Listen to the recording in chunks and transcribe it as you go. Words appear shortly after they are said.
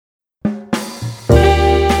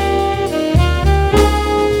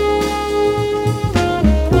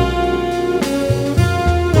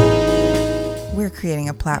creating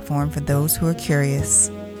a platform for those who are curious,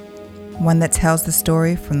 one that tells the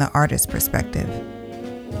story from the artist's perspective.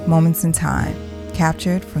 Moments in time,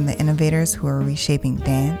 captured from the innovators who are reshaping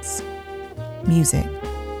dance, music,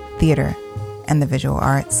 theater, and the visual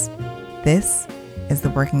arts. This is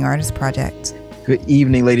the Working Artist Project. Good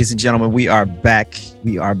evening, ladies and gentlemen. We are back.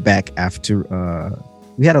 We are back after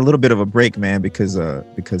we had a little bit of a break, man, because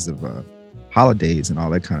of holidays and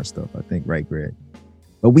all that kind of stuff. I think, right, Greg?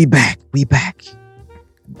 But we back.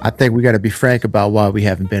 I think we got to be frank about why we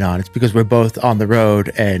haven't been on. It's because we're both on the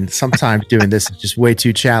road, and sometimes doing this is just way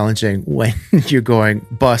too challenging when you're going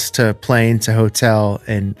bus to plane to hotel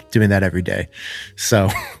and doing that every day. So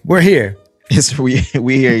we're here. Yes, we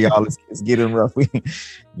here, y'all. It's getting rough.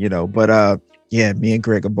 But me and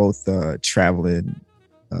Greg are both traveling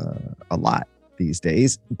a lot these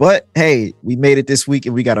days. But hey, we made it this week,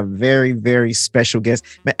 and we got a very, very special guest.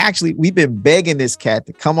 Man, actually, we've been begging this cat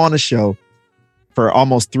to come on the show for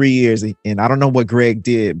almost 3 years, and I don't know what Greg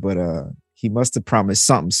did, but he must have promised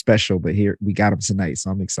something special. But here we got him tonight,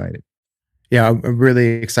 so I'm excited. Yeah, I'm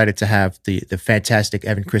really excited to have the fantastic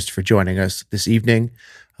Evan Christopher joining us this evening.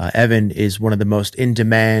 Evan is one of the most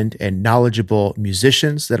in-demand and knowledgeable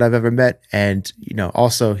musicians that I've ever met, and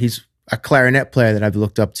also he's a clarinet player that I've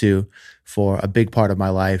looked up to for a big part of my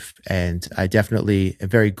life, and I definitely am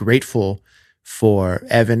very grateful for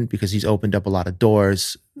Evan because he's opened up a lot of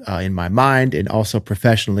doors in my mind and also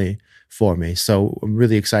professionally for me. So I'm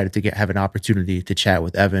really excited to have an opportunity to chat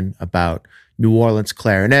with Evan about New Orleans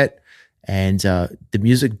clarinet and the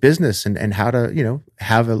music business and how to,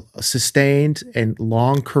 have a sustained and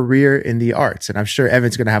long career in the arts. And I'm sure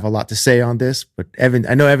Evan's going to have a lot to say on this, but I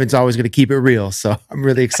know Evan's always going to keep it real. So I'm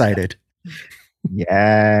really excited.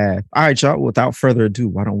 Yeah. All right, y'all. Without further ado,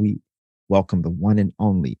 why don't we welcome the one and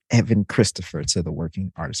only Evan Christopher to the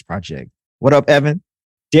Working Artist Project. What up, Evan?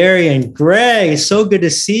 Darrian, Greg, it's so good to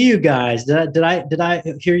see you guys. Did I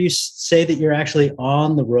hear you say that you're actually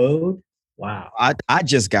on the road? Wow. I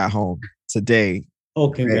just got home today. Oh,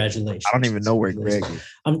 congratulations. I don't even know where Greg is.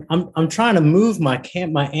 I'm trying to move my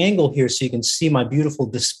angle here so you can see my beautiful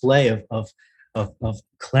display of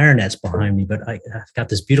clarinets behind me, but I've got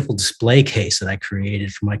this beautiful display case that I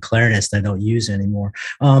created for my clarinets that I don't use anymore.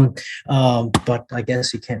 But I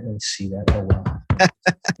guess you can't really see that. Oh well.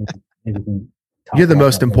 Maybe we can You're the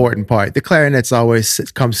most important part. The clarinets always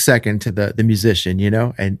comes second to the musician,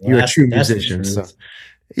 and you're a true musician. So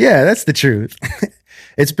yeah, that's the truth.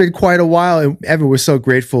 It's been quite a while, and Evan, we're so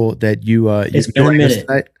grateful that you joined us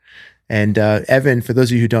tonight. And Evan, for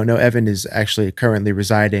those of you who don't know, Evan is actually currently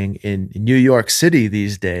residing in New York City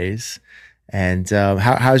these days. And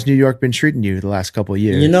how's New York been treating you the last couple of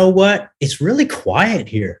years? You know what? It's really quiet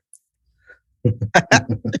here.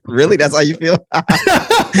 Really? That's how you feel?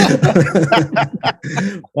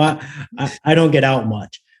 Well, I don't get out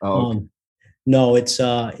much. Oh, okay. No,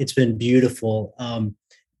 it's been beautiful.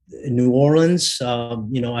 New Orleans, I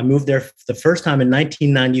moved there the first time in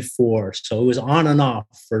 1994. So it was on and off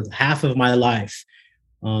for half of my life.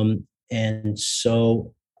 And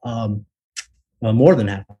so more than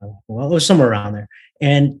half of my life. Well, it was somewhere around there.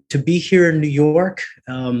 And to be here in New York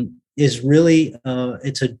is really,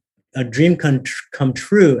 it's a dream come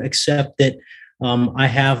true, except that I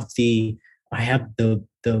have the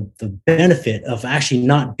benefit of actually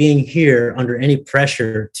not being here under any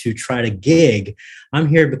pressure to try to gig. I'm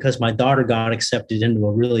here because my daughter got accepted into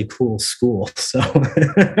a really cool school. So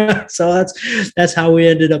that's how we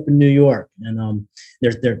ended up in New York. And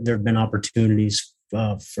there have been opportunities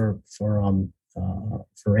for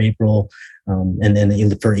April and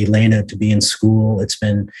then for Elena to be in school. It's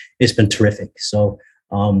been terrific. So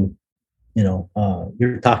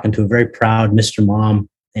you're talking to a very proud Mr. Mom.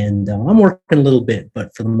 And I'm working a little bit,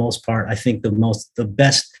 but for the most part, I think the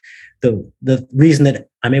reason that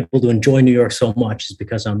I'm able to enjoy New York so much is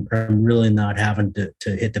because I'm really not having to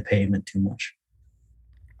hit the pavement too much.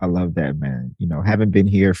 I love that, man. Having been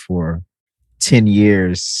here for 10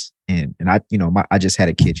 years and I just had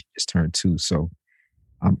a kid, she just turned 2. So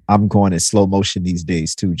I'm going in slow motion these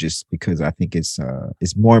days too, just because I think it's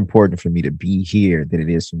more important for me to be here than it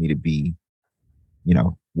is for me to be,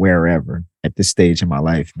 wherever at this stage in my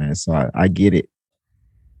life, man. So I get it.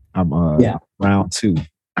 I'm round 2.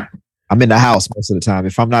 I'm in the house most of the time.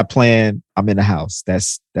 If I'm not playing, I'm in the house.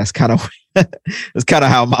 That's kind of that's kind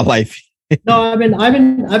of how my life. No, I've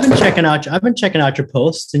been checking out your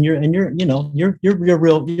posts, and you're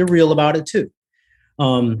real about it too.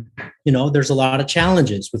 There's a lot of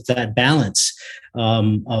challenges with that balance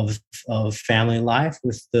of family life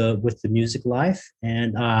with the music life,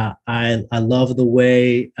 and I love the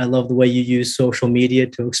way you use social media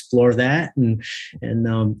to explore that and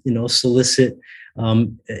solicit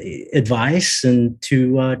advice, and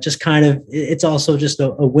to just kind of, it's also just a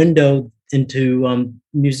window into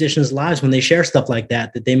musicians' lives when they share stuff like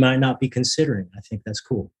that they might not be considering. I think that's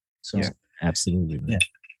cool. So yeah, absolutely. Man. Yeah.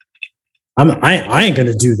 I ain't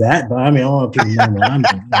gonna do that, but I mean, I want people to know I'm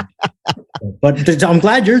doing it. But I'm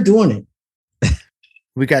glad you're doing it.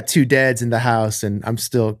 We got two dads in the house, and I'm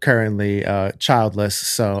still currently childless,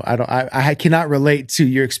 so I cannot relate to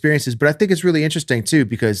your experiences. But I think it's really interesting too,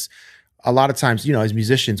 because a lot of times, you know, as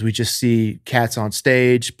musicians, we just see cats on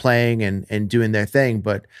stage playing and doing their thing,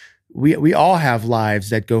 but we all have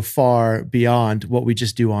lives that go far beyond what we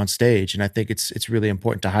just do on stage, and I think it's really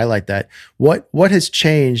important to highlight that. What has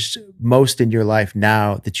changed most in your life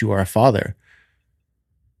now that you are a father?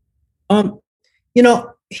 You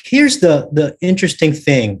know, here's the interesting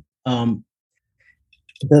thing.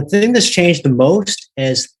 The thing that's changed the most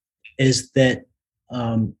is that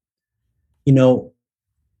you know,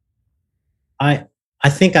 I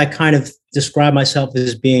think I kind of describe myself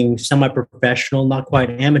as being semi-professional, not quite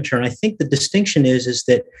amateur. And I think the distinction is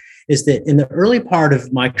that in the early part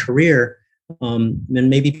of my career, and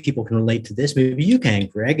maybe people can relate to this, maybe you can,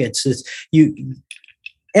 Greg.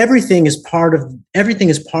 Everything is part of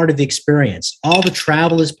the experience. All the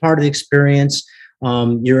travel is part of the experience.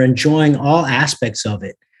 You're enjoying all aspects of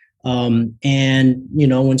it. And you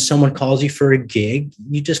know, when someone calls you for a gig,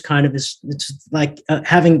 you just kind of, it's like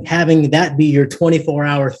having that be your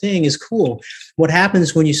 24-hour thing is cool. What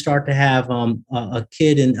happens when you start to have a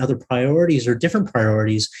kid and other priorities or different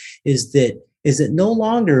priorities is that no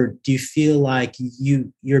longer do you feel like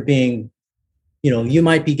you're being, you know, you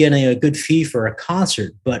might be getting a good fee for a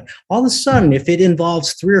concert, but all of a sudden, if it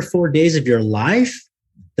involves 3 or 4 days of your life,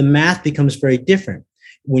 the math becomes very different.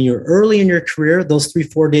 When you're early in your career, those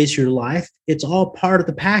 3-4 days of your life, it's all part of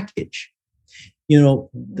the package. You know,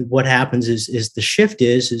 what happens is the shift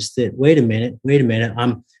is that, wait a minute,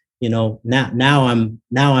 I'm, you know, now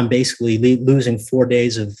I'm basically losing 4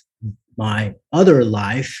 days of my other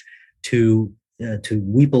life to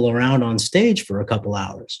weeple around on stage for a couple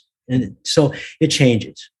hours. And so it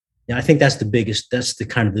changes. Yeah, I think that's the biggest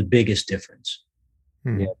difference.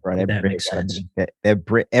 Yeah, bro. That makes sense.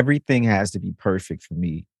 Everything has to be perfect for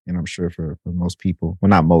me, and I'm sure for most people. Well,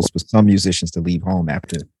 not most, but some musicians to leave home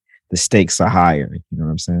after the stakes are higher. You know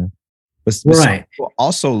what I'm saying? But right. Some people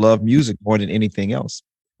also love music more than anything else,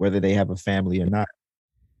 whether they have a family or not.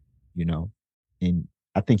 You know, and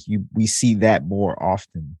I think we see that more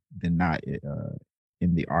often than not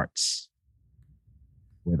in the arts,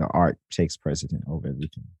 where the art takes precedent over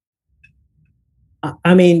everything.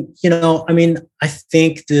 I mean, I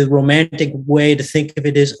think the romantic way to think of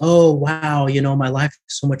it is, oh, wow, you know, my life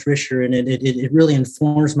is so much richer and it really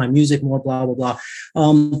informs my music more, blah, blah, blah.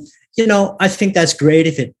 You know, I think that's great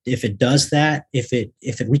if it does that, if it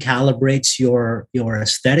recalibrates your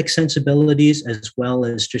aesthetic sensibilities as well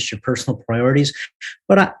as just your personal priorities.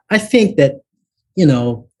 But I think that, you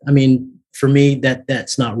know, I mean, for me,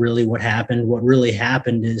 that's not really what happened. What really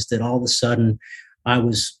happened is that all of a sudden I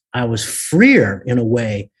was freer in a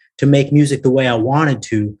way to make music the way I wanted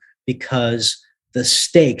to, because the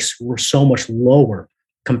stakes were so much lower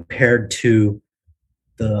compared to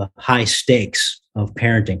the high stakes of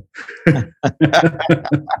parenting.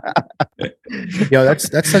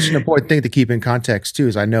 That's such an important thing to keep in context too,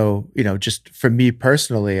 is I know, you know, just for me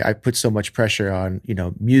personally, I put so much pressure on, you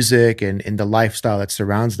know, music and the lifestyle that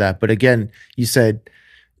surrounds that. But again, you said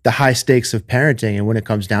the high stakes of parenting, and when it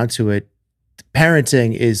comes down to it,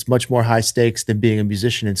 parenting is much more high stakes than being a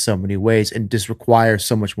musician in so many ways, and just requires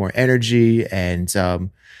so much more energy. And,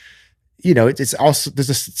 you know, it's also,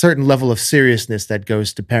 there's a certain level of seriousness that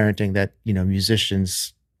goes to parenting that, you know,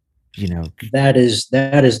 musicians, you know, that is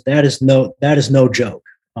no joke.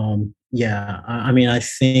 Yeah. I mean, I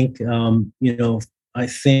think, you know, I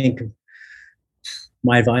think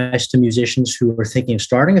my advice to musicians who are thinking of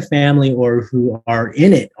starting a family or who are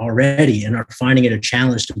in it already and are finding it a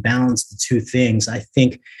challenge to balance the two things, I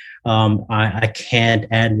think I can't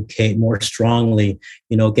advocate more strongly,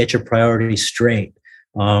 you know, get your priorities straight.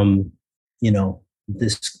 You know,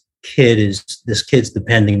 this kid's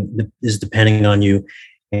depending on you.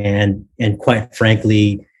 And quite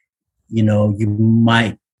frankly, you know, you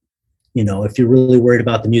might, you know, if you're really worried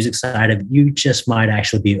about the music side of it, you just might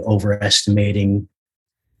actually be overestimating,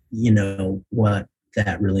 you know, what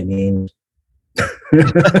that really means.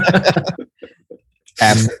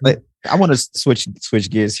 Absolutely. I want to switch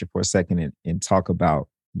gears here for a second and talk about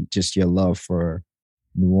just your love for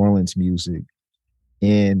New Orleans music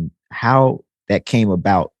and how that came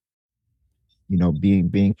about. You know,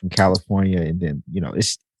 being from California, and then, you know,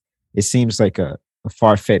 it seems like a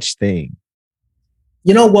far-fetched thing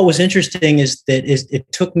What was interesting is that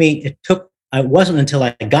it wasn't until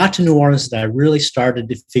I got to New Orleans that I really started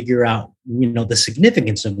to figure out, the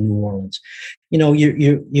significance of New Orleans.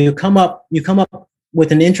 You come up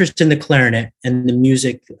with an interest in the clarinet and the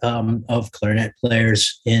music of clarinet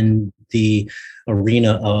players in the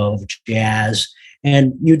arena of jazz.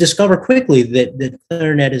 And you discover quickly that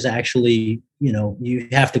clarinet is actually, you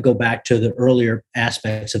have to go back to the earlier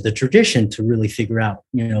aspects of the tradition to really figure out,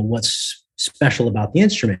 what's special about the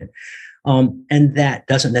instrument. And that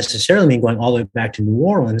doesn't necessarily mean going all the way back to New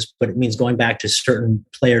Orleans, but it means going back to certain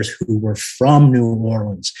players who were from New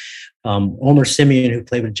Orleans. Omer, Simeon, who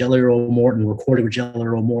played with Jelly Roll Morton, recorded with Jelly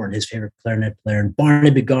Roll Morton, his favorite clarinet player, and Barney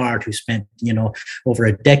Bigard, who spent, over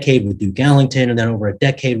a decade with Duke Ellington, and then over a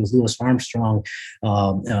decade with Louis Armstrong,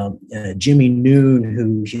 Jimmy Noon,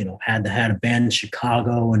 who, had a band in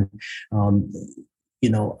Chicago, and,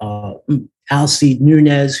 Alcide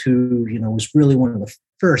Nunez, who, was really one of the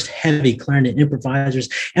first heavy clarinet improvisers.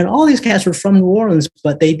 And all these cats were from New Orleans,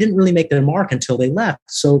 but they didn't really make their mark until they left.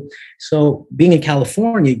 So being in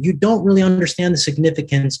California, you don't really understand the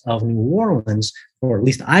significance of New Orleans, or at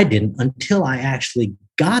least I didn't, until I actually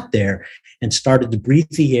got there and started to breathe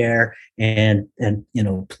the air and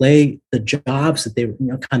play the jobs that they were,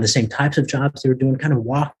 kind of the same types of jobs they were doing, kind of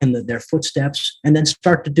walk in their footsteps, and then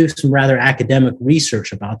start to do some rather academic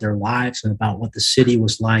research about their lives and about what the city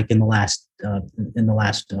was like in the last a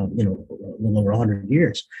little over 100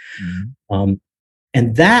 years. Mm-hmm.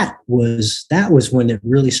 And that was when it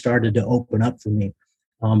really started to open up for me.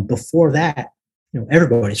 Before that,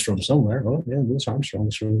 everybody's from somewhere. Oh, yeah, Louis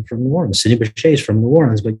Armstrong's from New Orleans. Sidney Bechet is from New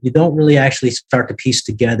Orleans, but you don't really actually start to piece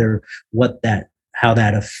together how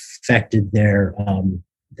that affected their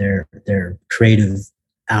creative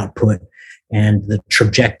output and the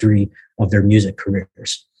trajectory of their music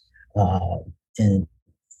careers, and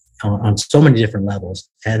on so many different levels.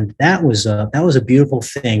 And that was a beautiful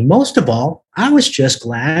thing. Most of all, I was just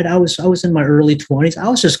glad. I was in my early 20s. I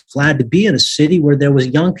was just glad to be in a city where there was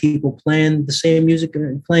young people playing the same music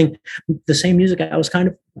I was kind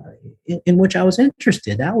of in which I was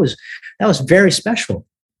interested. That was very special.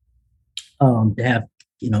 To have,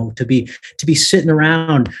 to be sitting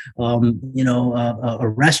around, a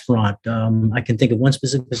restaurant. I can think of one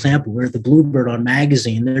specific example where the Bluebird on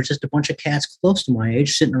Magazine, there's just a bunch of cats close to my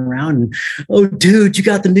age sitting around and, oh, dude, you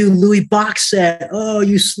got the new Louis box set. Oh,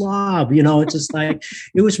 you slob. It's just like,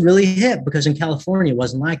 it was really hip, because in California, it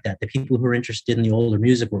wasn't like that. The people who were interested in the older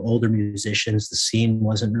music were older musicians. The scene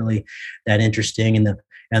wasn't really that interesting.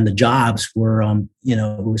 And the jobs were,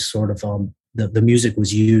 it was sort of, the music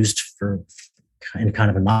was used in kind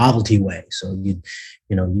of a novelty way. So you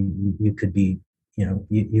could be,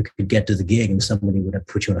 you could get to the gig and somebody would have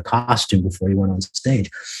put you in a costume before you went on stage.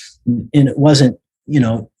 And it wasn't,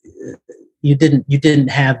 you didn't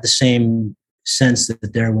have the same sense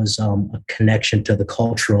that there was a connection to the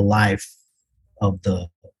cultural life of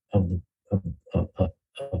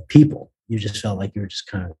people. You just felt like you were just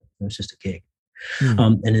it was just a gig.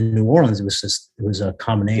 Mm. And in New Orleans, it was a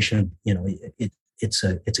combination of, it's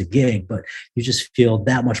a gig, but you just feel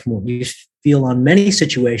that much more. You feel, on many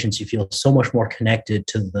situations, you feel so much more connected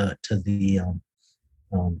to the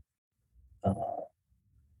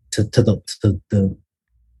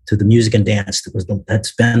music and dance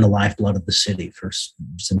that's been the lifeblood of the city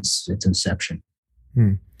since its inception.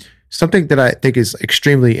 Hmm. Something that I think is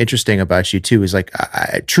extremely interesting about you too is, like,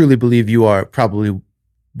 I truly believe you are probably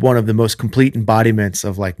one of the most complete embodiments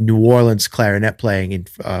of, like, New Orleans clarinet playing, in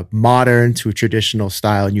modern to a traditional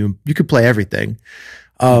style. And you could play everything.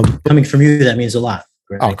 Coming from you, that means a lot.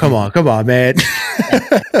 Greg. Oh, come on, man.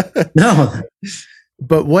 No.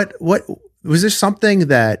 But what was there something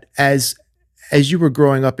that as you were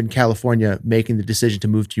growing up in California, making the decision to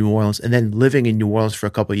move to New Orleans and then living in New Orleans for a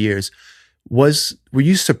couple of years, were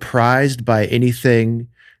you surprised by anything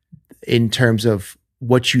in terms of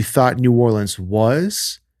what you thought New Orleans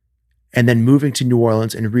was, and then moving to New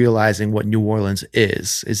Orleans and realizing what New Orleans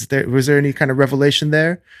is? Was there any kind of revelation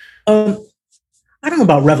there? I don't know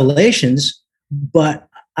about revelations, but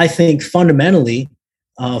I think fundamentally,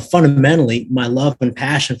 my love and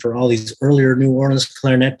passion for all these earlier New Orleans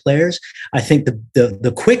clarinet players, I think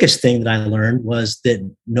the quickest thing that I learned was that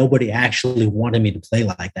nobody actually wanted me to play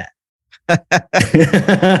like that.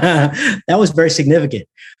 That was very significant.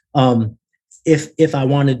 If I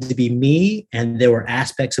wanted to be me and there were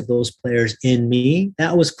aspects of those players in me,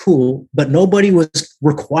 that was cool. But nobody was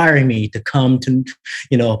requiring me to come to,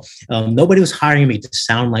 nobody was hiring me to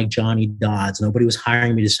sound like Johnny Dodds. Nobody was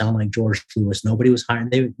hiring me to sound like George Lewis. Nobody was hiring.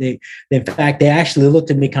 They in fact, they actually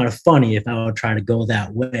looked at me kind of funny if I would try to go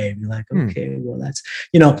that way. And be like, okay, well, that's,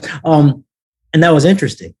 And that was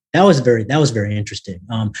interesting. That was very interesting.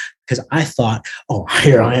 Because I thought, oh,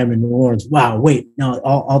 here I am in New Orleans. Wow, wait, no,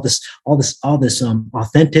 all this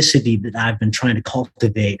authenticity that I've been trying to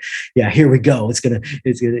cultivate. Yeah, here we go. It's gonna,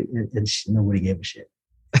 and nobody gave a shit.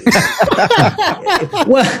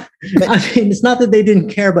 Well, I mean, it's not that they didn't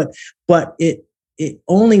care, but it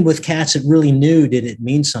only with cats that really knew did it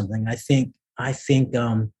mean something. I think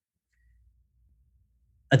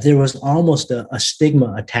there was almost a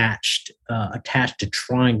stigma attached to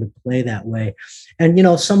trying to play that way. And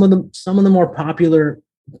some of the more popular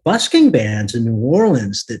busking bands in New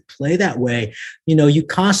Orleans that play that way, you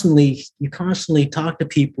constantly talk to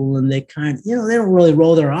people, and they kind of, they don't really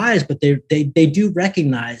roll their eyes, but they do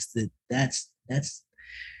recognize that's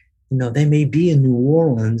they may be in New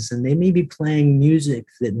Orleans, and they may be playing music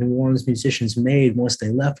that New Orleans musicians made once they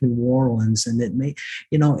left New Orleans, and it may,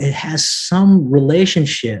 it has some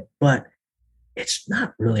relationship, but it's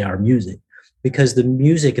not really our music, because the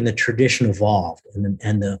music and the tradition evolved, and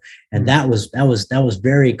that was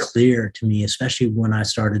very clear to me, especially when I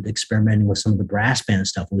started experimenting with some of the brass band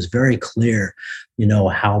stuff. It was very clear,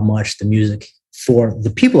 how much the music for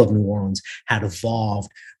the people of New Orleans had evolved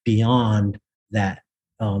beyond that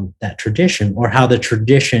tradition, or how the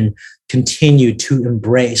tradition continued to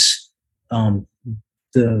embrace the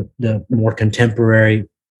more contemporary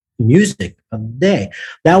music of the day.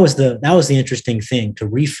 That was the interesting thing, to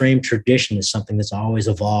reframe tradition as something that's always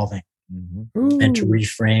evolving, and to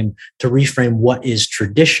reframe what is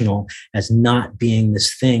traditional as not being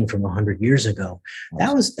this thing from 100 years ago.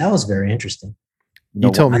 That was very interesting.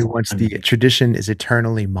 You told me once the tradition is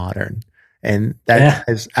eternally modern, and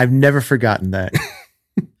I've never forgotten that.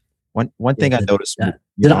 One thing I noticed.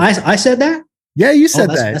 Did I said that? Yeah, you said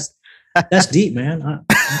that. That's deep, man.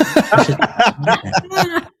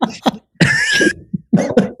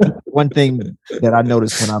 One thing that I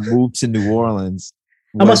noticed when I moved to New Orleans.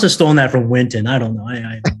 I must have stolen that from Winton. I don't know.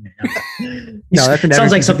 No, that's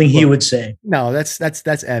sounds like something he would say. No,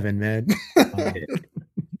 that's Evan, man.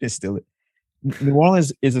 Just steal it. New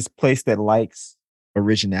Orleans is this place that likes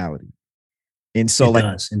originality, and so it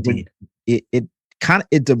does indeed. It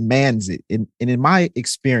demands it. And in my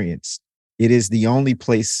experience, it is the only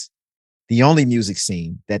music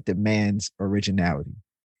scene that demands originality.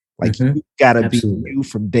 Like, you gotta be you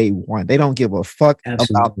from day one. They don't give a fuck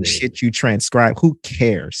about the shit you transcribe. Who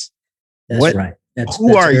cares? That's right.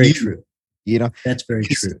 Who are you? True. That's very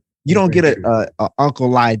true. You don't get a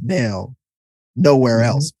Uncle Lionel nowhere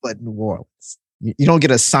else but New Orleans. You don't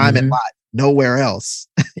get a Simon Lott nowhere else.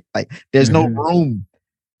 Like, there's no room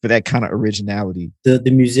for that kind of originality. The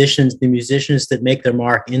musicians that make their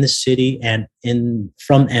mark in the city and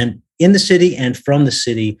from the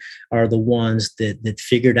city are the ones that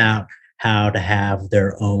figured out how to have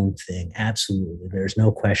their own thing. Absolutely, there's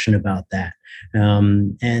no question about that.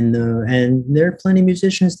 And there are plenty of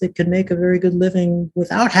musicians that could make a very good living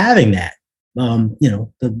without having that.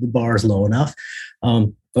 The bar is low enough.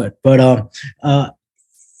 But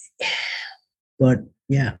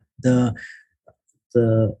yeah, the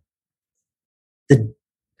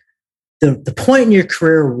point in your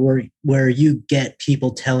career where you get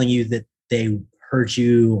people telling you that they heard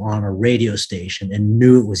you on a radio station and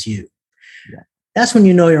knew it was you. Yeah. That's when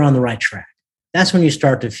you know you're on the right track. That's when you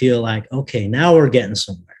start to feel like, okay, now we're getting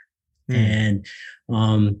somewhere. And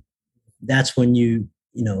that's when you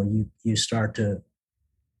start to,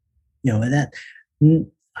 that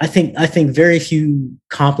I think very few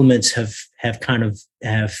compliments have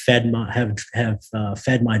fed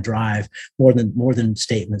my drive more than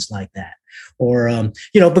statements like that. Or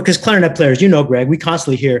because clarinet players, Greg, we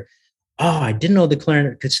constantly hear, "Oh, I didn't know the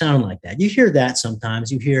clarinet could sound like that." You hear that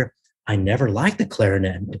sometimes. You hear, "I never liked the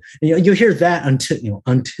clarinet." You hear that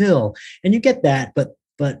until and you get that, but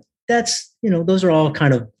that's those are all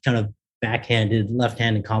kind of backhanded,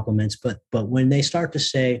 left-handed compliments. But when they start to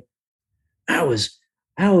say, I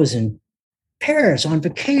was in Paris on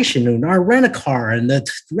vacation and I rent a car and the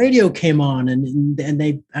radio came on and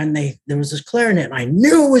there was this clarinet and I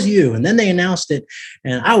knew it was you. And then they announced it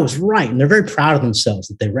and I was right. And they're very proud of themselves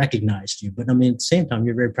that they recognized you. But I mean, at the same time,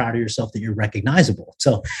 you're very proud of yourself that you're recognizable.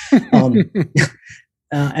 So,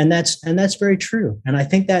 and that's very true. And I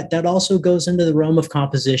think that also goes into the realm of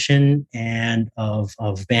composition and of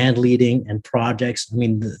band leading and projects. I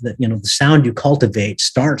mean, the sound you cultivate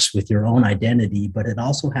starts with your own identity, but it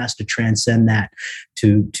also has to transcend that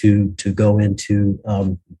to go into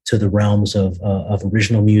to the realms of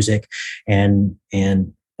original music and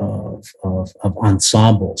of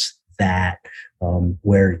ensembles that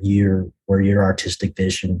where your artistic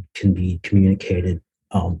vision can be communicated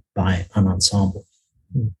by an ensemble.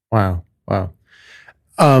 Wow.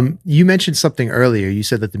 You mentioned something earlier. You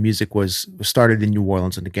said that the music was started in New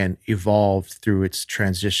Orleans and again evolved through its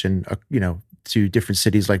transition, to different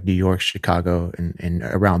cities like New York, Chicago, and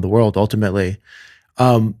around the world. Ultimately,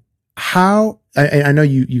 how I know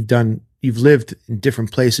you've lived in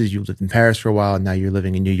different places. You lived in Paris for a while, and now you're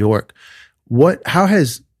living in New York. How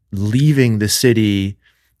has leaving the city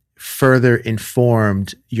further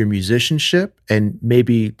informed your musicianship and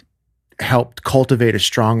maybe helped cultivate a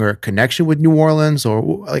stronger connection with New Orleans, or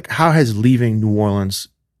like how has leaving New Orleans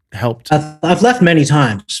helped? I've left many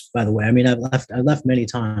times, by the way. I mean, I've left many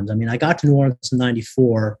times. I mean, I got to New Orleans in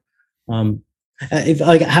 '94.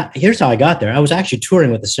 Here's how I got there. I was actually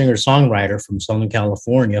touring with a singer-songwriter from Southern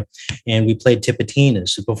California, and we played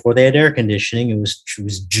Tipitinas before they had air conditioning. It was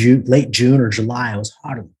late June or July. It was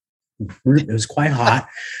hot. It was quite hot.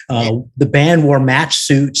 The band wore match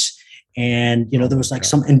suits. And, there was like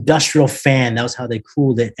some industrial fan. That was how they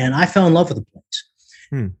cooled it. And I fell in love with the place.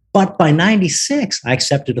 But by '96, I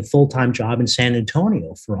accepted a full-time job in San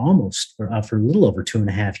Antonio for a little over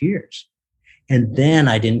 2.5 years. And then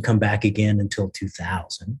I didn't come back again until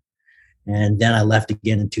 2000. And then I left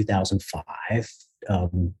again in 2005.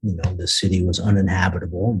 The city was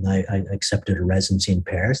uninhabitable. And I accepted a residency in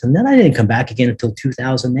Paris. And then I didn't come back again until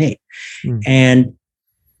 2008. And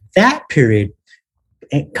that period,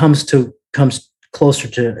 it comes closer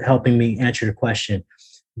to helping me answer your question.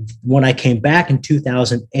 When I came back in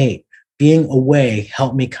 2008, being away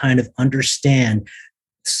helped me kind of understand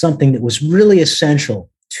something that was really essential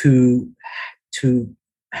to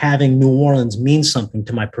having New Orleans mean something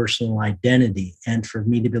to my personal identity and for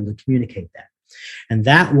me to be able to communicate that. And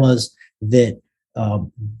that was that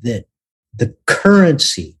the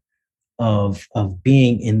currency of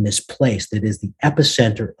being in this place that is the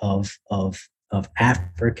epicenter of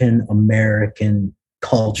African American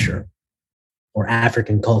culture or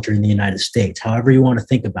African culture in the United States, however you want to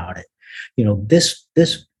think about it. This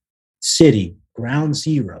city, ground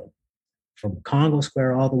zero, from Congo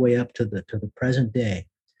Square all the way up to the present day,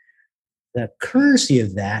 the currency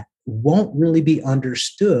of that won't really be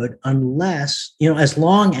understood unless, as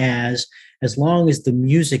long as the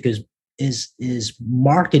music is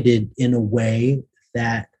marketed in a way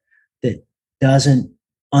that doesn't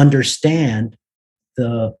understand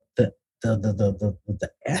the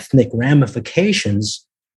ethnic ramifications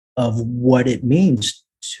of what it means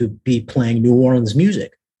to be playing New Orleans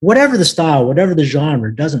music, whatever the style, whatever the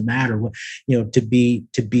genre, doesn't matter. To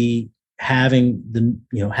be having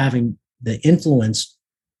the influence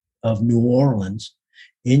of New Orleans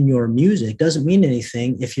in your music doesn't mean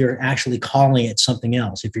anything if you're actually calling it something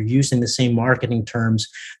else, if you're using the same marketing terms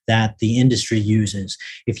that the industry uses.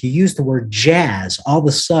 If you use the word jazz, all of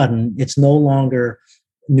a sudden it's no longer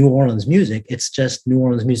New Orleans music. It's just New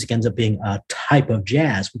Orleans music ends up being a type of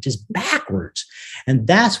jazz, which is backwards. And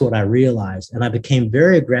that's what I realized. And I became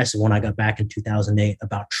very aggressive when I got back in 2008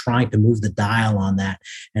 about trying to move the dial on that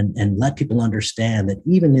and let people understand that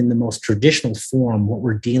even in the most traditional form, what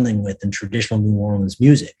we're dealing with in traditional New Orleans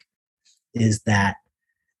music is that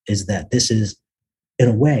this is, in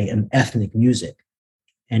a way, an ethnic music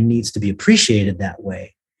and needs to be appreciated that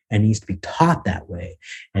way and needs to be taught that way.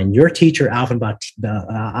 And your teacher, Alvin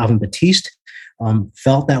Batiste,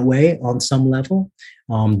 felt that way on some level.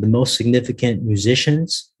 The most significant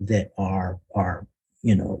musicians that are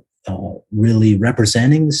really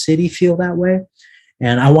representing the city feel that way.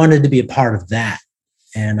 And I wanted to be a part of that.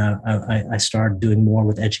 And I started doing more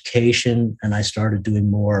with education, and I started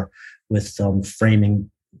doing more with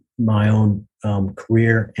framing my own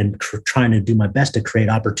career and trying to do my best to create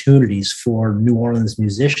opportunities for New Orleans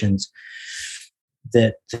musicians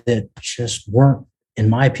that just weren't, in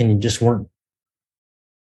my opinion,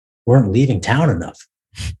 weren't leaving town enough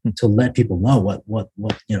to let people know what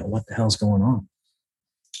the hell's going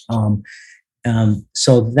on.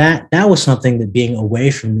 So that was something that being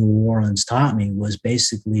away from New Orleans taught me, was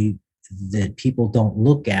basically that people don't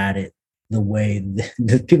look at it the way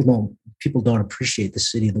that people don't appreciate the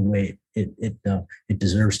city the way it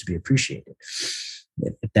deserves to be appreciated.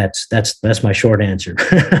 That's my short answer.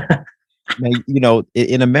 Now,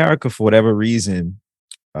 in America, for whatever reason,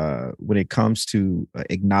 when it comes to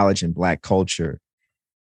acknowledging Black culture,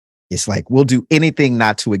 it's like we'll do anything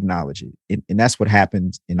not to acknowledge it, and that's what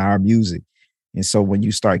happens in our music. And so when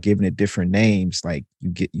you start giving it different names, like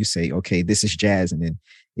you say, okay, this is jazz, and then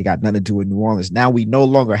it got nothing to do with New Orleans. Now we no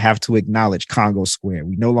longer have to acknowledge Congo Square.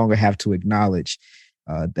 We no longer have to acknowledge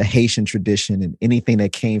the Haitian tradition and anything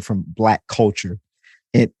that came from Black culture.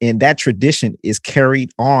 And that tradition is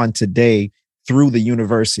carried on today through the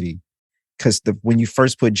university. Because when you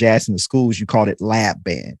first put jazz in the schools, you called it lab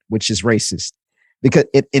band, which is racist. because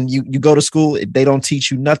you go to school, they don't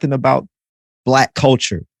teach you nothing about Black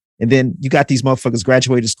culture. And then you got these motherfuckers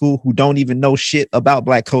graduated school who don't even know shit about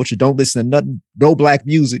Black culture, don't listen to nothing, no Black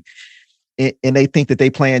music. And they think that they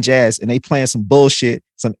playing jazz, and they playing some bullshit,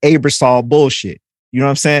 some Abersol bullshit. You know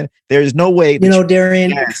what I'm saying? There is no way.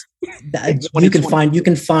 Darrian, you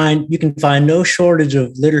can find no shortage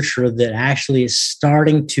of literature that actually is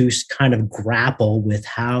starting to kind of grapple with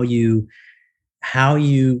how you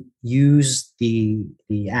use the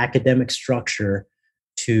academic structure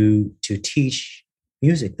to teach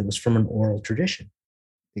music that was from an oral tradition.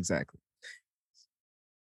 Exactly.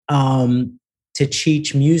 To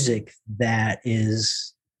teach music that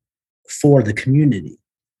is for the community.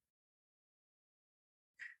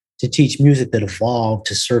 To teach music that evolved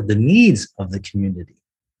to serve the needs of the community.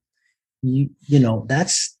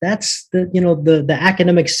 That's the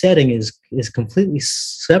academic setting is completely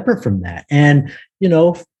separate from that. And,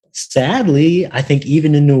 sadly, I think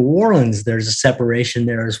even in New Orleans, there's a separation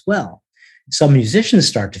there as well. Some musicians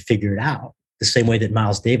start to figure it out the same way that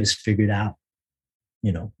Miles Davis figured out,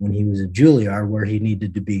 when he was at Juilliard, where he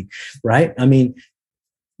needed to be, right? I mean,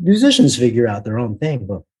 musicians figure out their own thing,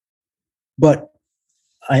 but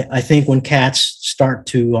I think when cats start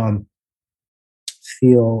to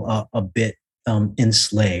feel a bit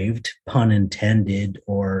enslaved, pun intended,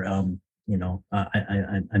 or I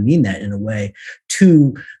mean that in a way,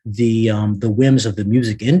 to the whims of the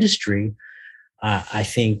music industry, I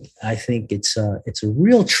think it's a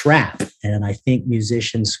real trap, and I think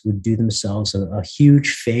musicians would do themselves a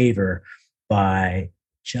huge favor by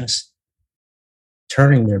just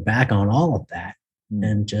turning their back on all of that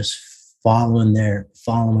and just following their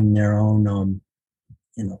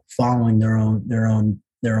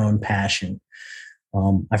own passion.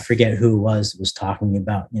 I forget who it was talking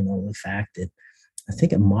about, the fact that I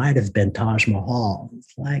think it might have been Taj Mahal.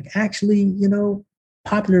 It's like, actually,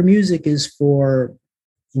 popular music is for,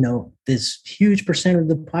 this huge percent of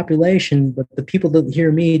the population, but the people that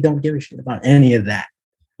hear me don't give a shit about any of that.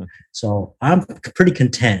 So I'm pretty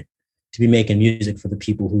content to be making music for the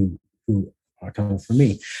people who are coming for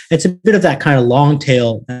me. It's a bit of that kind of long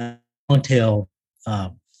tail kind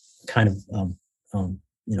of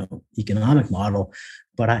economic model,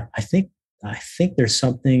 but I think there's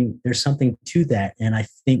something to that, and I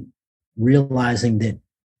think realizing that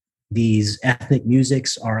these ethnic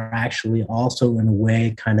musics are actually also in a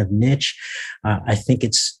way kind of niche. I think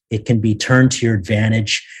it can be turned to your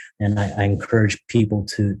advantage, and I encourage people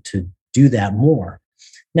to do that more.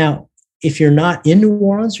 Now, if you're not in New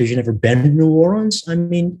Orleans or you've never been to New Orleans, I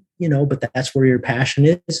mean, but that's where your passion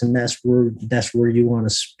is, and that's where you want to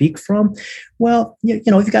speak from. Well, you've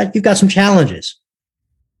got some challenges.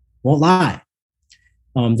 Won't lie.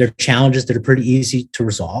 There are challenges that are pretty easy to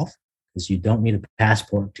resolve, because you don't need a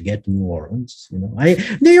passport to get to New Orleans.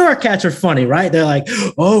 New York cats are funny, right? They're like,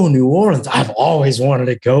 "Oh, New Orleans! I've always wanted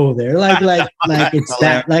to go there." Like it's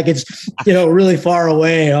that, like it's really far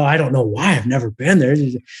away. Oh, I don't know why I've never been there.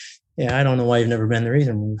 Yeah, I don't know why you've never been there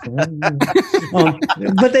either.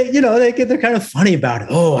 But they're kind of funny about it.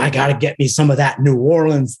 Oh, I got to get me some of that New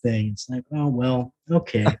Orleans thing. It's like, oh, well,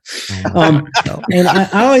 okay. And I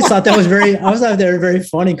always thought that was they were very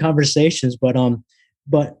funny conversations, but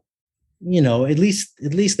at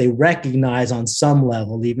least they recognize on some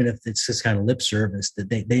level, even if it's just kind of lip service, that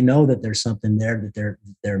they know that there's something there that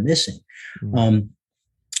they're missing.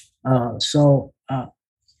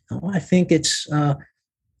 I think it's.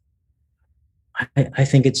 I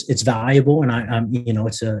think it's valuable, and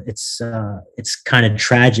it's kind of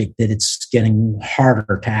tragic that it's getting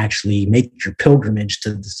harder to actually make your pilgrimage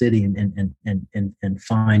to the city and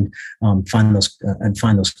find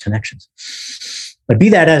those connections. But be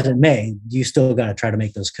that as it may, you still got to try to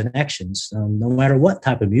make those connections, no matter what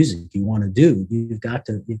type of music you want to do. You've got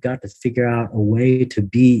to figure out a way to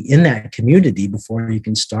be in that community before you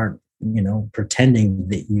can start, pretending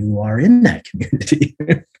that you are in that community.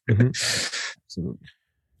 Mm-hmm. Absolutely.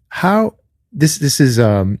 How this is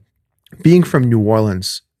being from New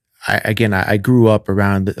Orleans. I grew up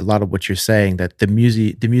around a lot of what you're saying, that the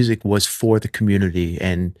music was for the community,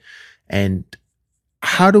 and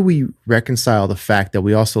how do we reconcile the fact that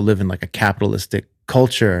we also live in like a capitalistic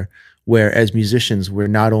culture where, as musicians, we're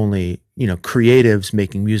not only creatives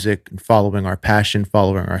making music and following our passion,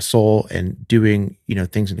 following our soul, and doing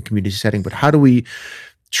things in the community setting, but how do we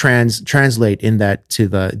translate in that to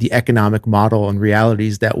the economic model and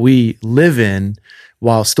realities that we live in,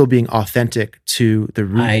 while still being authentic to the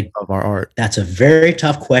root of our art? That's a very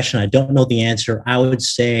tough question. I don't know the answer. I would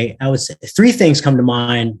say three things come to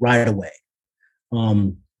mind right away.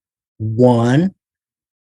 One,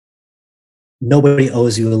 nobody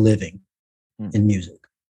owes you a living. in music.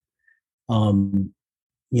 You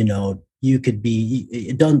know, you could be,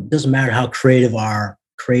 it doesn't matter how creative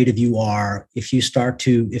you are. If you start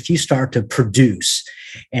to produce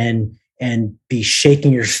and be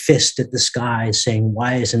shaking your fist at the sky saying,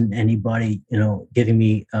 why isn't anybody, you know, giving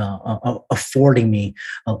me, affording me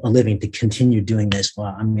a living to continue doing this?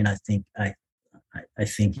 Well, I mean, I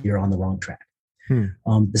think you're on the wrong track.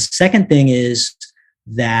 The second thing is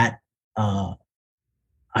that I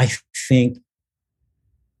think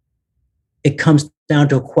it comes down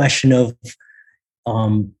to a question of,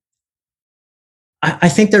 I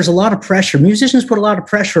think there's a lot of pressure. Musicians put a lot of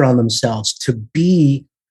pressure on themselves to be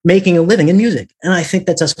making a living in music. And I think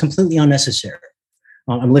that's completely unnecessary.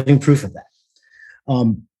 I'm living proof of that.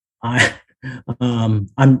 I'm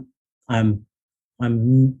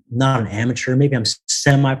not an amateur. Maybe I'm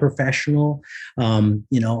semi-professional. You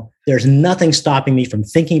know, there's nothing stopping me from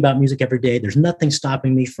thinking about music every day. There's nothing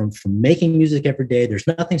stopping me from making music every day. There's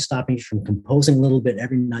nothing stopping me from composing a little bit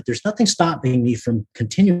every night. There's nothing stopping me from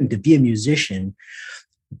continuing to be a musician.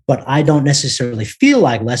 But I don't necessarily feel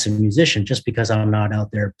like less of a musician just because I'm not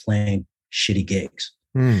out there playing shitty gigs.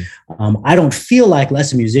 I don't feel like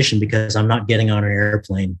less of a musician because I'm not getting on an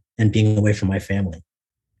airplane and being away from my family.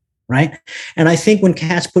 Right. And I think when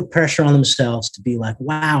cats put pressure on themselves to be like,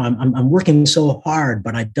 wow, I'm working so hard,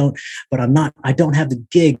 but I don't have the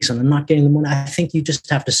gigs and I'm not getting the money. I think you just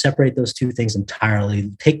have to separate those two things entirely.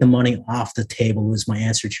 Take the money off the table is my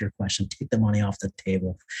answer to your question. Take the money off the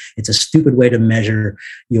table. It's a stupid way to measure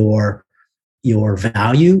your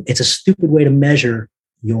value. It's a stupid way to measure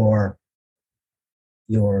your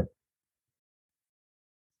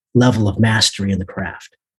level of mastery in the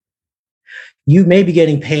craft. You may be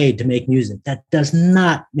getting paid to make music. That does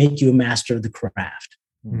not make you a master of the craft.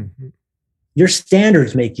 Mm-hmm. Your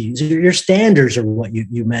standards make you. Your standards are what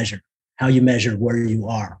you measure. How you measure where you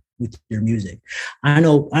are with your music. I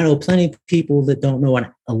know plenty of people that don't know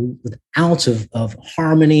an ounce of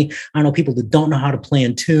harmony. I know people that don't know how to play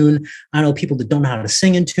in tune. I know people that don't know how to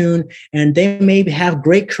sing in tune, and they may have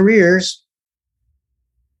great careers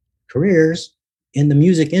in the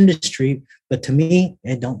music industry, but to me,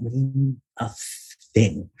 it don't mean a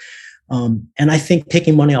thing. And I think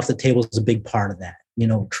taking money off the table is a big part of that. You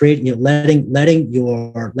know, letting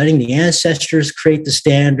the ancestors create the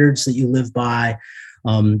standards that you live by,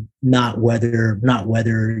 not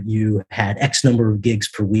whether you had X number of gigs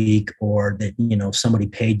per week or that, you know, somebody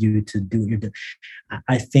paid you to do what you're doing.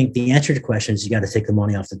 I think the answer to the question is you got to take the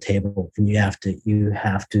money off the table, and you have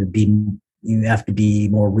to be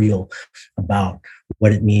more real about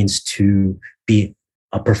what it means to be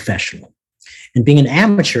a professional. And being an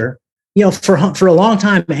amateur, you know, for a long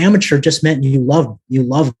time, amateur just meant you love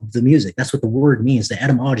the music. That's what the word means. The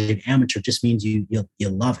etymology of amateur just means you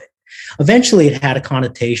love it. Eventually, it had a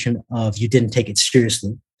connotation of you didn't take it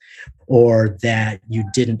seriously, or that you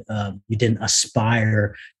didn't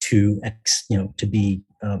aspire to be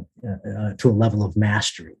to a level of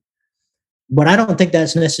mastery. But I don't think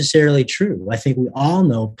that's necessarily true. I think we all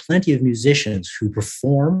know plenty of musicians who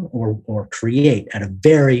perform or create at a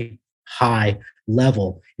very high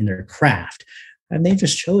level in their craft. And they've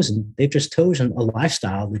just chosen a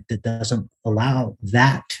lifestyle that doesn't allow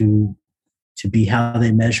that to be how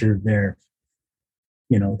they measure their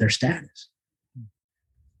status.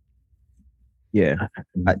 Yeah.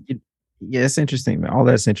 Yeah, it's interesting, man. All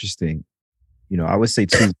that's interesting. You know, I would say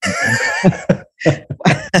too.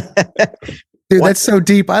 Dude, that's so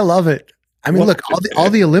deep. I love it. I mean, look, all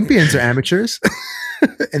the Olympians are amateurs.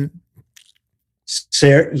 And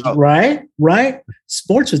right.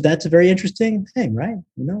 Sports that's a very interesting thing, right?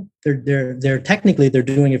 You know, they're technically they're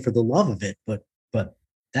doing it for the love of it, but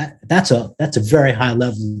that's a very high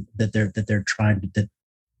level that they're trying to,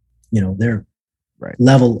 you know, their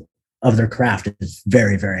level of their craft is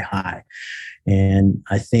very, very high. And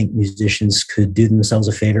I think musicians could do themselves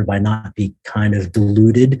a favor by not be kind of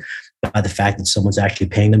deluded by the fact that someone's actually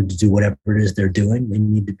paying them to do whatever it is they're doing. They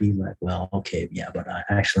need to be like, well, okay, yeah, but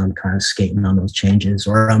I'm kind of skating on those changes,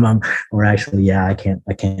 or I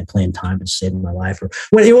can't play in time to save my life, or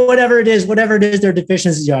whatever it is their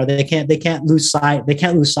deficiencies are. They can't lose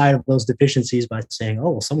sight of those deficiencies by saying,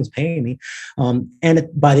 oh, well, someone's paying me. And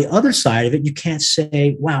by the other side of it, you can't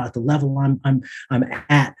say, wow, at the level I'm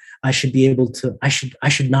at, I should be able to. I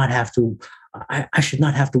should not have to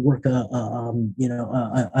work a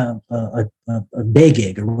day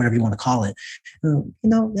gig or whatever you want to call it. You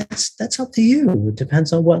know, that's up to you. It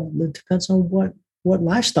depends on what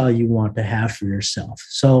lifestyle you want to have for yourself.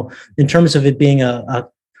 So, in terms of it being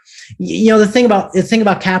the thing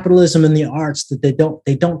about capitalism and the arts, that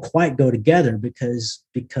they don't quite go together because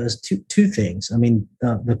two things. I mean,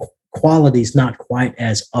 quality is not quite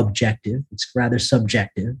as objective. It's rather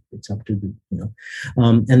subjective. It's up to the,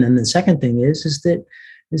 and then the second thing is that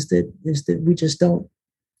we just don't,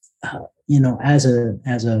 as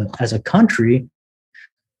a country,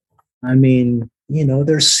 I mean,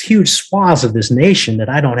 there's huge swaths of this nation that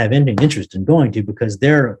I don't have any interest in going to, because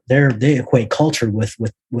they equate culture with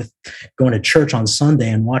going to church on Sunday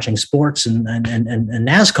and watching sports and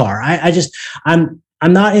NASCAR.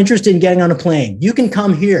 I'm not interested in getting on a plane. You can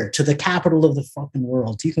come here to the capital of the fucking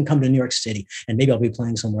world. You can come to New York City, and maybe I'll be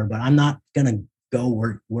playing somewhere, but I'm not gonna go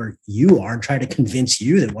where you are and try to convince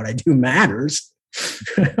you that what I do matters.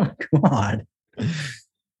 God.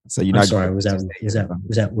 So you're not sorry. Was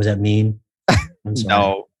that mean? I'm sorry.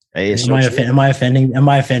 No. Hey, am I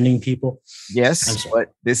offending people? Yes,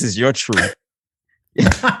 but this is your truth.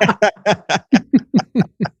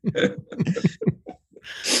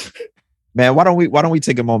 Man, why don't we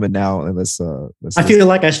take a moment now and let's I feel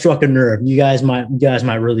like I struck a nerve. You guys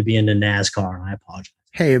might really be into NASCAR, and I apologize.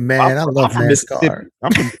 Hey man, I love NASCAR.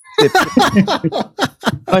 I'm from Mississippi.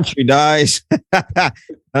 Country guys.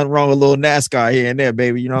 Nothing wrong with a little NASCAR here and there,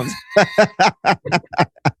 baby. You know what I'm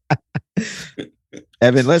saying?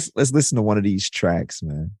 Evan, let's listen to one of these tracks,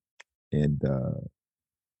 man. And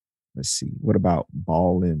let's see. What about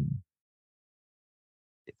Ballin'?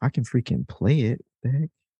 If I can freaking play it, the heck?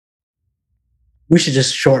 We should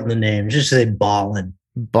just shorten the name. Just say Ballin'.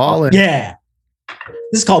 Ballin'. Yeah.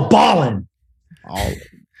 This is called Ballin'.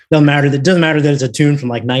 Doesn't matter that it's a tune from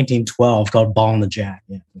like 1912 called Ballin' the Jack.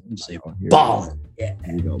 Yeah. Just say Ballin'. Yeah.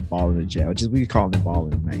 Here we go. Ballin' the Jack. We call him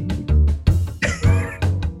Ballin', man. Here we go.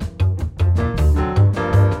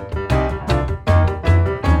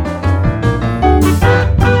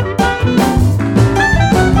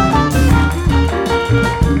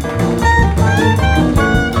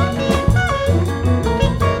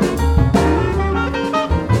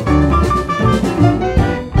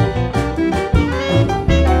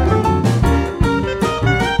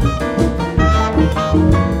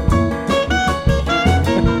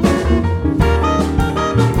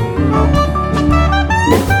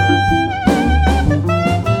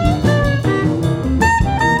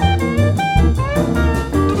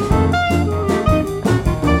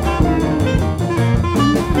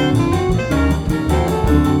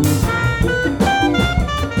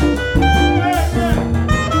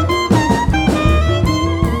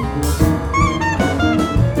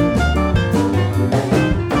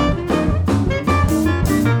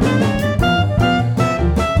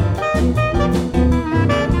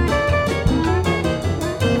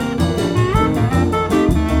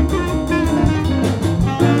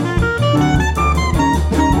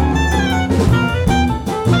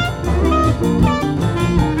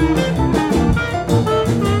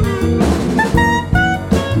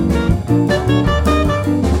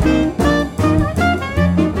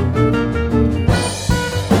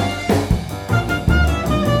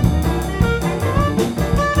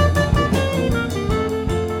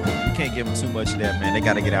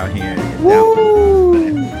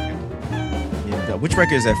 Which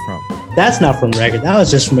record is that from? That's not from record. That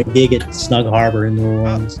was just from a gig at Snug Harbor in New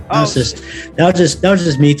Orleans. That was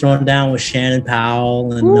just me throwing down with Shannon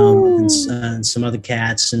Powell and some other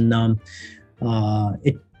cats, and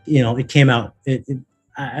it came out.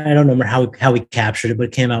 I don't remember how we captured it, but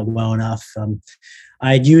it came out well enough.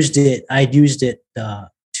 I used it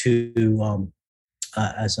to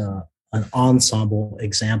as an ensemble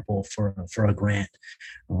example for a grant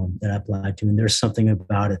that I applied to, and there's something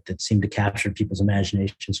about it that seemed to capture people's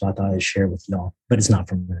imagination, so I thought I'd share with y'all. But it's not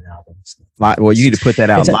from an album. Well, you need to put that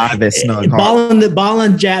out live at Snug Harbor.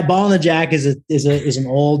 Ballin' the Jack is an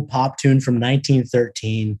old pop tune from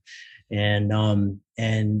 1913, and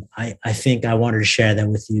I think I wanted to share that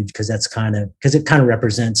with you because it kind of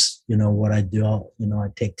represents what I do. I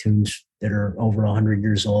take tunes that are over 100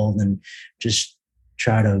 years old and just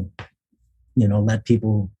try to let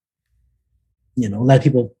people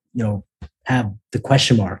have the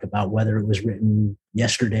question mark about whether it was written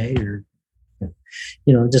yesterday or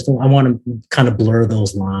just I want to kind of blur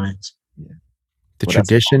those lines. Yeah. The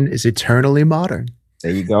tradition is eternally modern.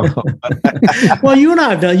 There you go. Well, you and I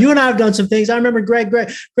have done some things. I remember Greg,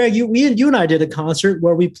 you and I did a concert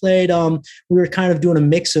where we played. We were kind of doing a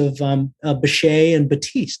mix of Bechet and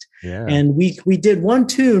Batiste, and we did one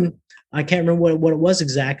tune. I can't remember what it was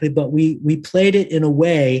exactly, but we played it in a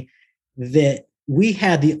way that we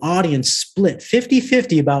had the audience split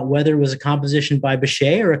 50-50 about whether it was a composition by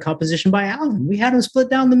Bechet or a composition by Alvin. We had them split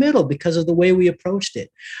down the middle because of the way we approached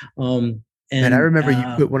it. And I remember you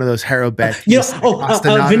put one of those Harrow back.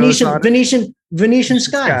 Venetian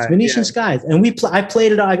skies. And I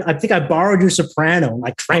played it. I think I borrowed your soprano and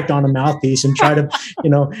I cranked on a mouthpiece and tried to,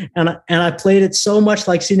 and I played it so much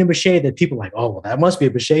like Sidney Bechet that people were like, oh, well, that must be a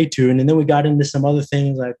Bechet tune. And then we got into some other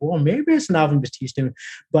things like, well, maybe it's an Alvin Batiste tune.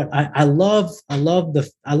 But I love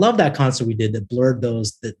that concert we did that blurred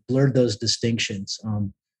those distinctions.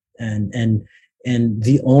 And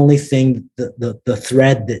the only thing, the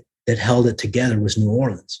thread that held it together was New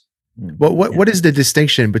Orleans. Well, what is the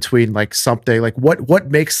distinction between like something like what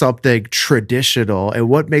makes something traditional and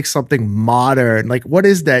what makes something modern? Like, what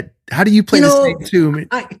is that? How do you play the same tune?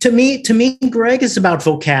 To me, Greg, it's about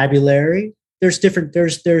vocabulary. There's different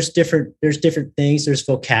things. There's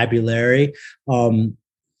vocabulary. On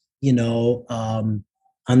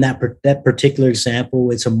that particular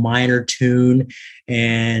example, it's a minor tune,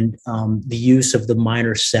 and the use of the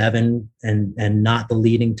minor 7 and not the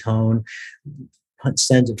leading tone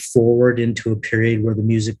sends it forward into a period where the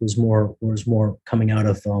music was more coming out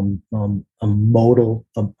of a modal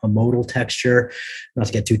texture. Not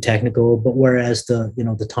to get too technical, but whereas the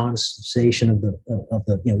tonicization of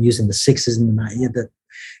the using the 6s and the 9s,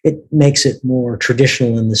 it makes it more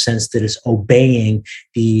traditional in the sense that it's obeying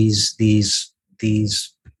these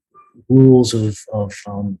rules of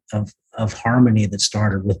harmony that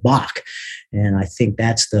started with Bach. And I think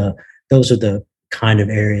those are the kind of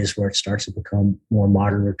areas where it starts to become more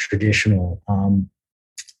modern or traditional.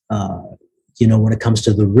 When it comes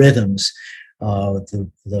to the rhythms,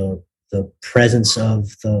 the presence of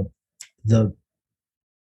the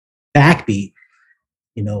backbeat,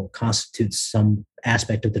 constitutes some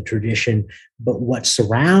aspect of the tradition, but what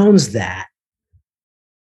surrounds that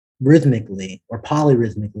rhythmically or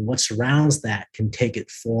polyrhythmically, what surrounds that can take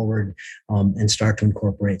it forward and start to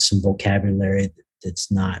incorporate some vocabulary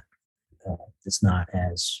that's not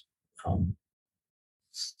as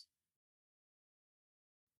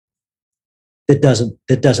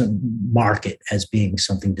that doesn't mark it as being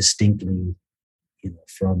something distinctly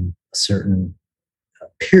from a certain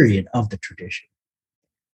period of the tradition.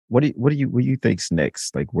 What do you think's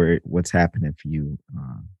next? Like what's happening for you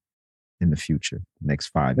in the future, next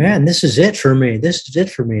 5 years? Man, this is it for me.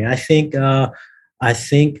 I think I'm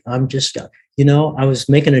just, I was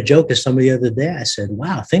making a joke to somebody the other day. I said,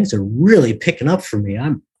 wow, things are really picking up for me.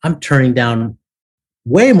 I'm turning down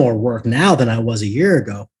way more work now than I was a year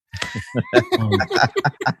ago.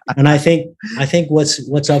 And I think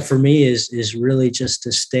what's up for me is really just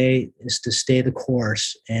to stay the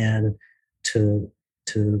course and to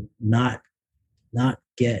not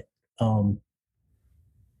get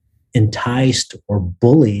enticed or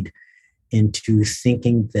bullied into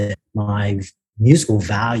thinking that my musical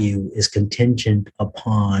value is contingent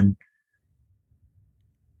upon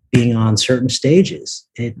being on certain stages.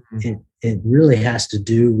 It really has to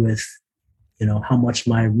do with how much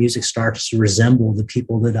my music starts to resemble the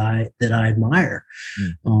people that I admire.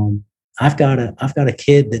 I've got a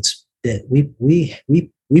kid that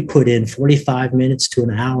we put in 45 minutes to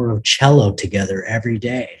an hour of cello together every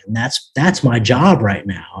day. And that's my job right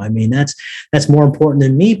now. I mean, that's more important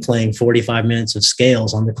than me playing 45 minutes of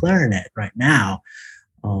scales on the clarinet right now.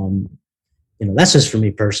 That's just for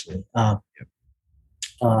me personally.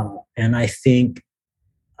 And I think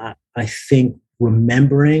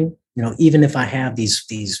remembering, even if I have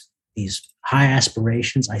these high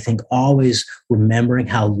aspirations, I think always remembering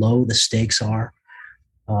how low the stakes are,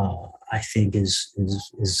 I think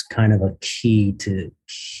is kind of a key to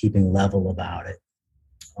keeping level about it.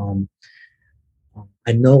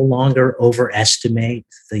 I no longer overestimate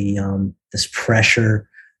this pressure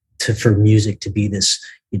for music to be this,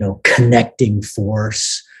 connecting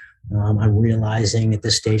force. I'm realizing at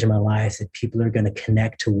this stage of my life that people are going to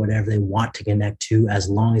connect to whatever they want to connect to, as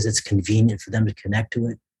long as it's convenient for them to connect to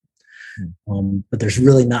it. But there's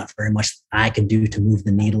really not very much I can do to move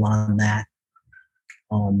the needle on that.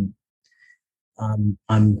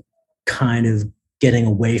 I'm kind of getting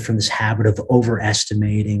away from this habit of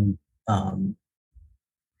overestimating,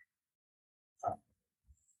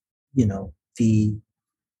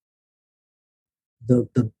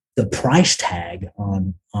 the price tag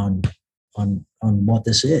on what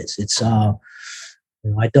this is. It's I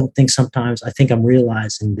don't think sometimes, I think I'm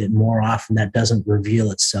realizing that more often that doesn't reveal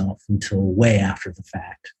itself until way after the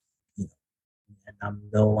fact. And I'm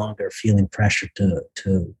no longer feeling pressure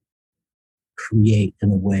to create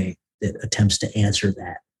in a way that attempts to answer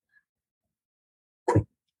that quick.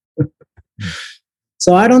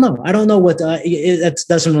 So I don't know what that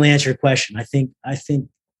doesn't really answer your question. I think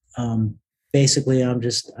basically I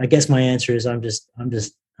guess my answer is I'm just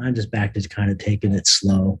back to kind of taking it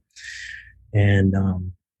slow and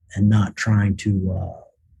not trying to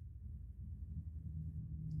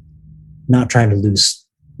lose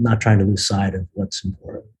sight of what's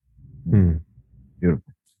important. Beautiful.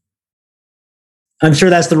 I'm sure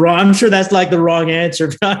that's like the wrong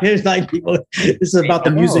answer. It's like people, this is about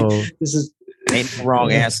the music. This is ain't no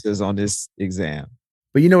wrong answers on this exam.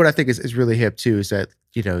 But you know what I think is really hip too is that,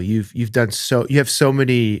 you know, you have so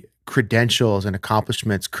many credentials and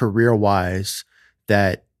accomplishments career wise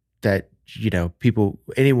that you know,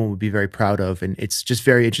 anyone would be very proud of. And it's just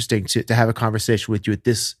very interesting to have a conversation with you at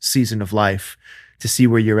this season of life, to see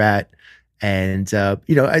where you're at. And,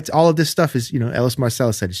 you know, it's all of this stuff is, you know, Ellis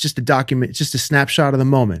Marcellus said, it's just a document, it's just a snapshot of the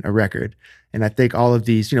moment, a record. And I think all of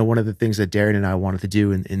these, you know, one of the things that Darrian and I wanted to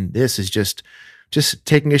do in this is just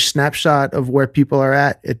taking a snapshot of where people are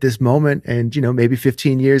at this moment. And, you know, maybe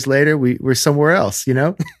 15 years later, we're somewhere else, you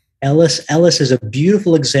know? Ellis is a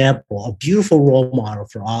beautiful example, a beautiful role model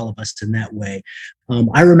for all of us in that way.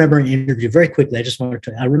 I remember an interview very quickly.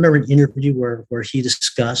 I remember an interview where he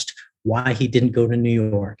discussed why he didn't go to New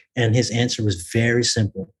York. And his answer was very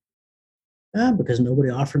simple. Because nobody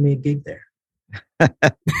offered me a gig there.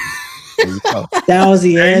 That was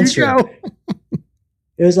the answer.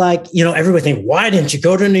 It was like, you know, everybody think, why didn't you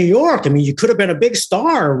go to New York? I mean, you could have been a big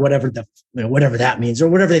star or whatever that means, or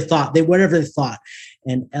whatever they thought.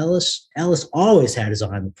 And Ellis always had his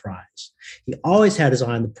eye on the prize. He always had his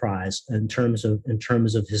eye on the prize in terms of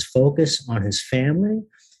his focus on his family,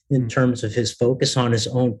 in terms of his focus on his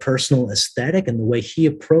own personal aesthetic and the way he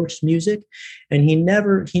approached music. And he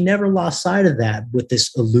never lost sight of that with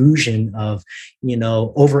this illusion of, you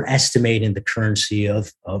know, overestimating the currency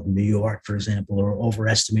of New York, for example, or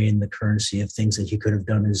overestimating the currency of things that he could have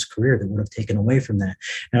done in his career that would have taken away from that.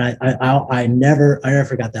 And I never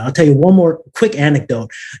forgot that. I'll tell you one more quick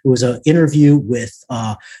anecdote. It was an interview with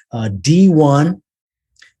D1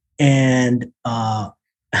 and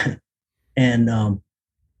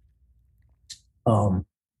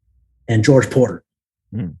George Porter.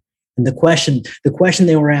 And the question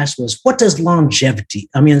they were asked was, what does longevity?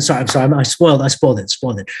 I'm sorry, I spoiled it.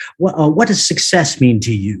 What does success mean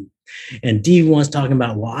to you? And D1's talking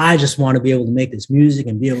about, well, I just want to be able to make this music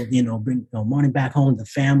and be able to, you know, bring money back home to the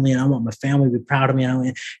family, and I want my family to be proud of me.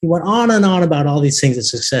 And he went on and on about all these things that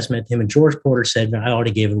success meant to him. And George Porter said, I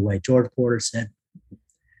already gave it away. George Porter said,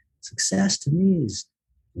 success to me is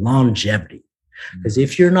longevity. Because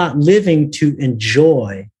if you're not living to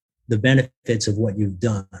enjoy the benefits of what you've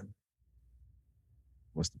done,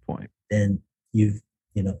 what's the point? Then you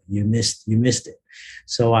missed it.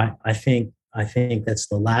 So I think that's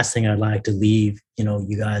the last thing I'd like to leave, you know,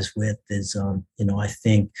 you guys with is, you know, I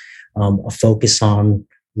think a focus on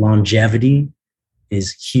longevity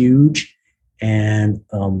is huge, and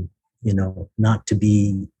you know, not to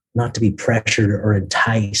be pressured or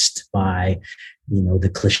enticed by, you know, the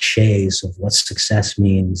cliches of what success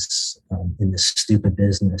means in this stupid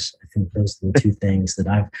business. I think those are the two things that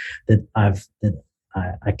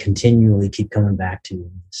I continually keep coming back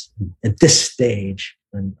to at this stage.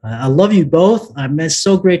 And I love you both. It's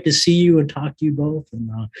so great to see you and talk to you both.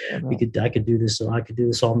 And I could do this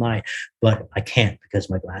all night, but I can't because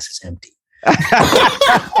my glass is empty.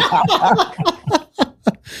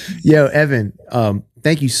 Yo, Evan,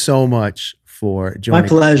 thank you so much for joining. My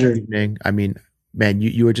pleasure. I mean, man,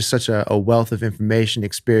 you are just such a wealth of information,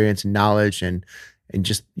 experience, and knowledge, and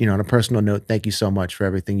just, you know, on a personal note, thank you so much for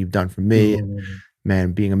everything you've done for me, and,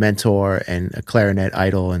 man, being a mentor and a clarinet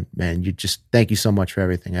idol, and man, thank you so much for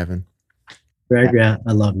everything, Evan. Gregory, I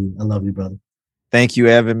love you, brother. Thank you,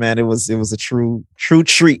 Evan, man. It was a true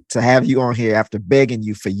treat to have you on here after begging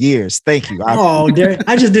you for years. Thank you. Darrian,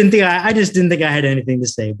 I just didn't think I had anything to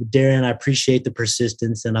say. But Darrian, I appreciate the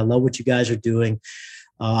persistence, and I love what you guys are doing.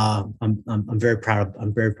 I'm very proud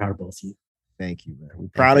of both of you. Thank you, man. We're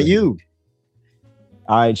proud of you.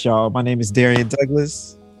 All right, y'all. My name is Darrian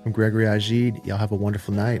Douglas. I'm Gregory Agid. Y'all have a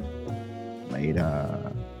wonderful night.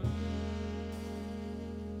 Later.